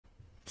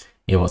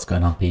Yo, what's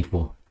going on,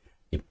 people?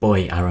 Your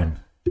boy Aaron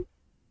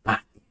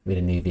back with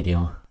a new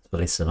video. So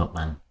listen up,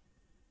 man.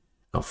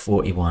 Got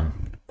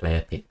 41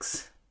 player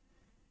picks.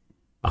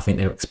 I think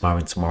they're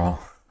expiring tomorrow,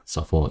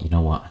 so I thought, you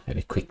know what, let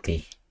me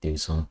quickly do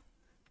some.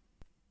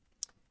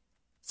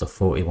 So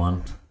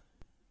 41.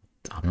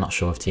 I'm not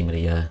sure if Team of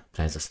the Year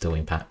players are still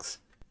in packs,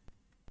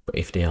 but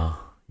if they are,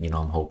 you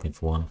know, I'm hoping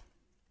for one.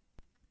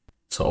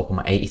 So I opened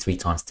my 83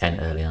 times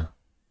 10 earlier.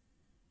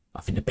 I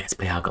think the best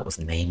player I got was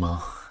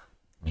Neymar.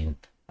 I mean,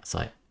 that's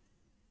like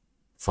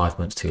 5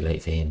 months too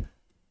late for him.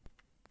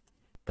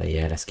 But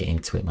yeah, let's get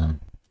into it, man.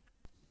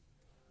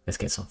 Let's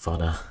get some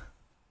fodder.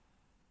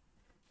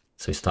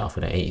 So we start off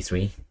with an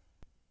 83.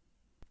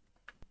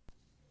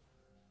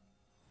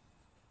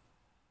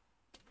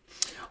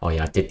 Oh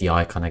yeah, I did the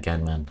icon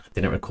again, man. I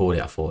didn't record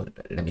it. I thought,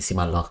 let me see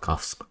my luck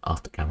off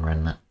the camera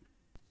and that.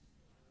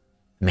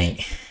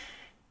 Mate,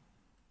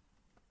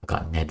 I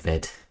got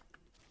Nedved.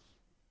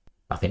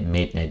 I think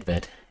mid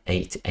Nedved,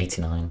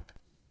 89.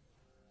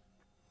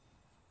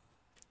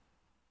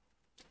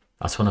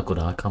 That's one a good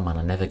icon, man.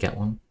 I never get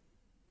one.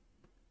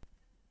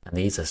 And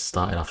these are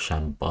started off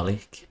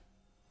shambolic.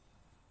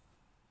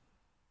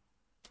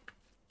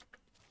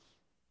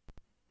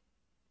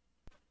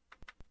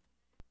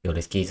 Yo,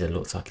 this geezer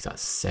looks like he's at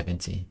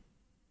 70.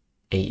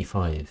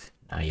 85.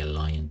 Now you're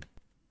lying.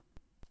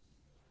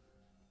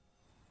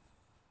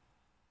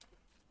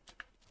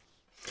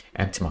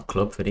 Empty my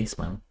club for this,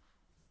 man.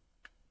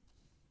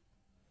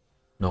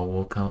 No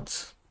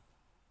walkouts.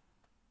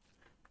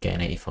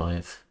 Getting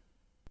 85.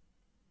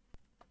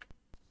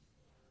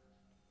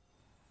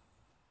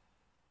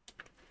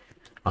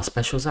 Are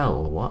specials out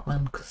or what,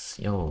 man? Cause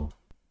yo,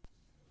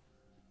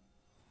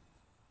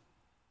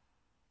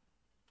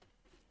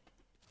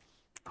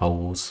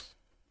 holes.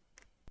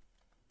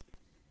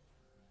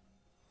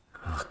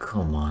 Oh,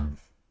 come on.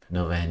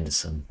 Another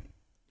Henderson.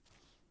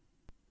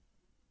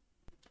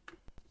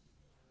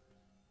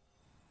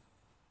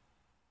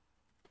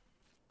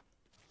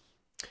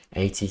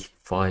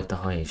 $85 the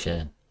highest,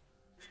 yeah.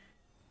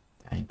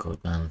 That ain't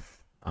good, man.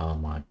 Oh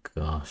my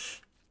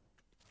gosh.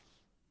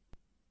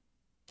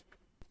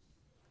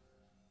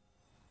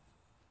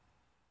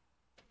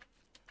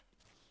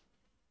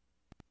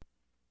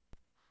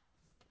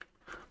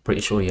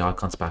 Pretty sure the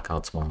icon's back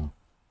out tomorrow.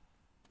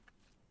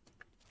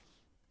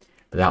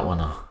 But that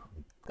one, I'm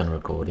gonna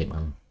record it,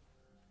 man.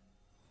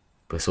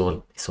 But it's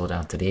all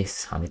down to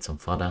this. I need some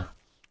fodder.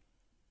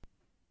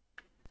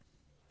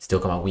 Still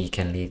got my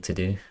weekend league to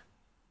do.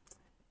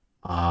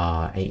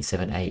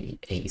 87, 80,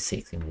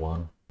 86 in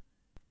one.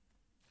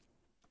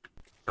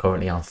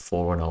 Currently I'm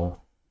 4-0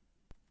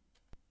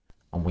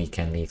 on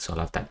weekend league, so I'll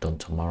have that done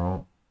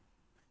tomorrow.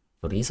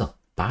 But these are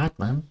bad,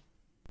 man.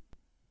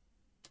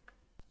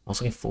 I was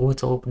looking forward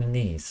to opening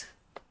these.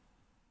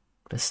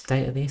 The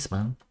state of this,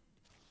 man.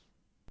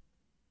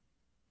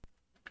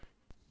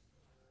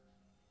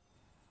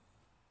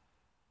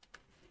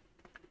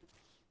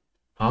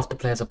 Half the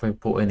players I probably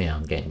put in here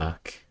I'm getting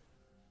back.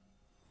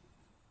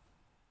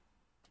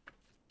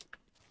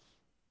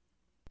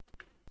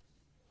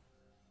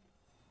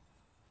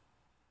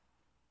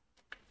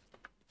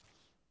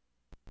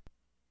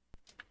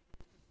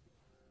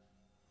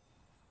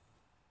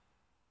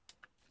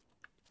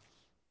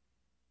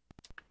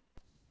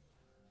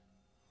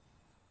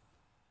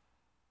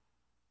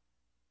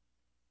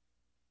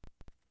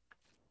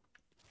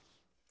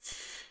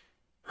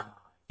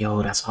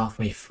 Yo, that's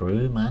halfway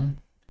through, man.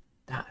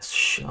 That's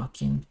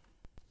shocking.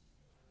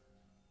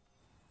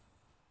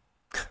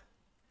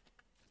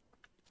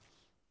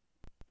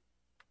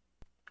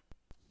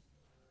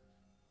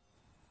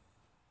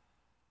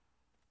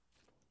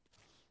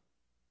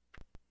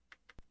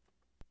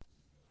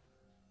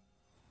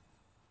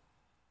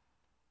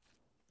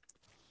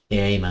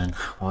 Yeah, man,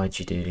 why'd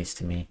you do this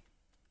to me?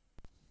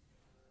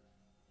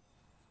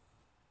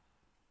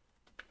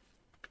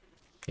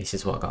 This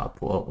is what I gotta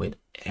put up with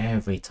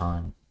every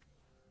time.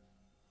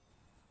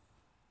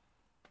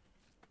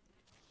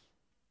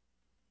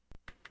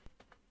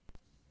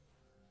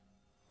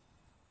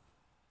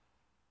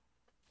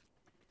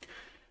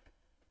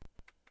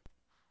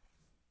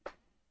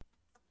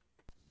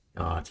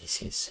 Oh,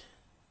 this is...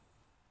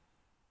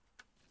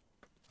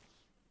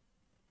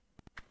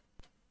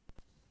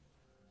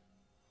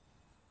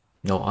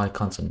 No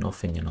icons or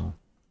nothing, you know.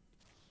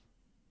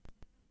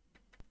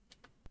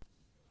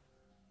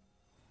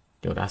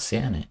 Yo, that's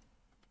it, innit?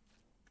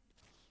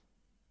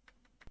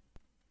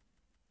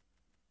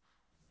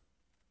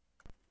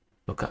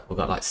 Look at, we've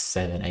got like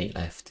 7, 8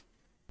 left.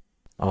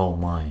 Oh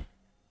my.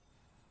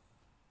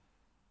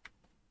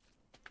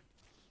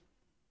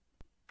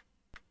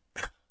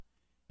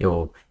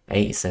 Yo,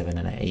 87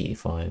 and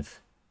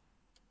 85.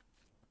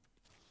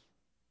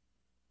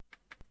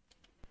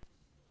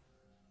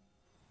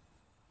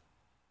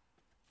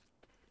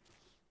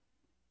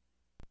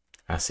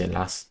 That's it,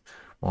 last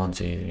 1,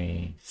 2,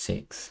 3,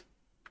 6.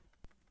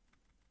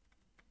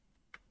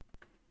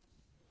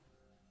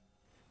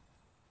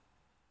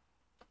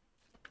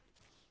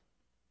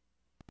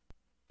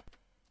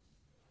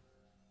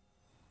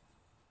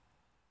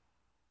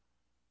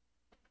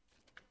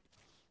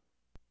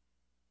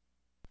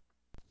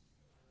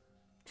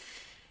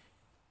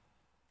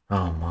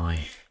 Oh my.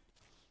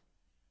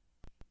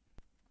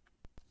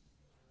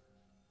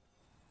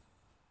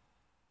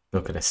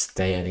 Look at the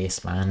state of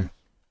this, man.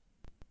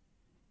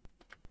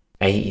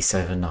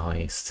 87 the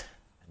highest.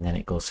 And then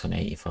it goes to an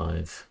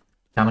 85.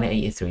 How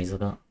many 83s I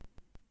got?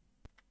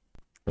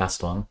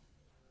 Last one.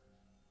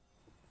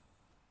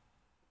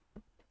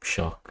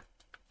 Shock.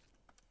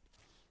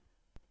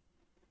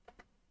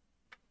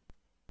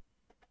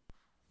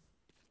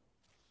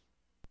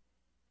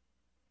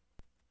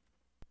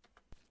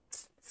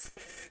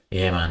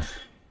 Yeah, man.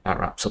 That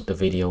wraps up the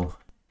video.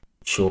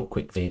 Short,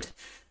 quick vid.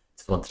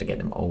 Just wanted to get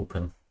them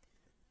open.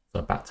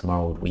 So back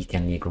tomorrow with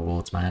Weekend League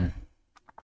rewards, man.